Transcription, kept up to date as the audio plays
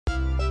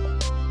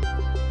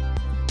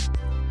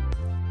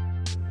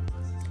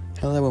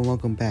Hello and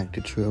welcome back to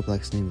True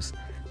Roblox News,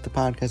 the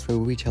podcast where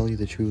I tell you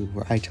the truth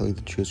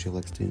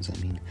Roblox news.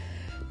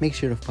 Make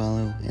sure to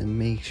follow and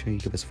make sure you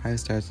give us 5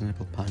 stars on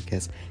Apple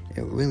Podcasts.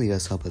 It really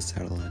does help us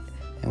out a lot.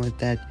 And with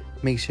that,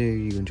 make sure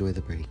you enjoy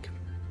the break.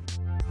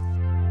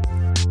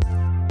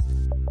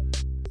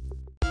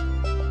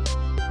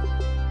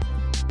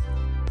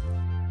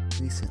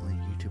 Recently,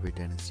 YouTuber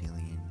Denis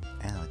and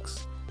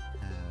Alex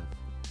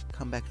have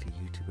come back to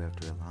YouTube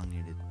after a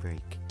long-needed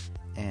break,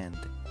 and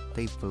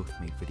they've both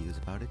made videos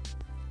about it.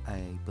 I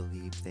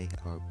believe they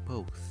are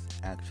both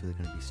actually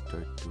going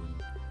to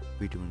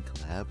be redoing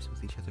collabs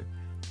with each other,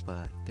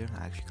 but they're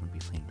not actually going to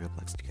be playing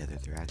Roblox together.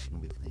 They're actually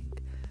going to be playing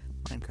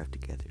Minecraft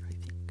together, I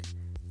think.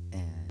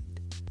 And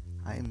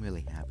I'm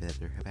really happy that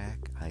they're back.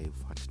 I've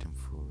watched them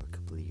for a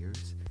couple of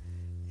years,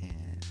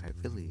 and I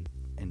really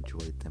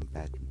enjoyed them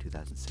back in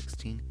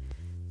 2016.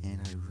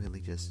 And I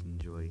really just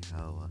enjoy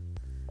how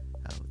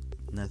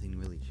nothing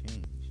really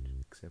changed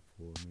except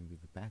for maybe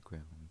the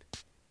background.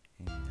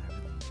 And I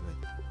really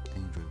enjoyed that.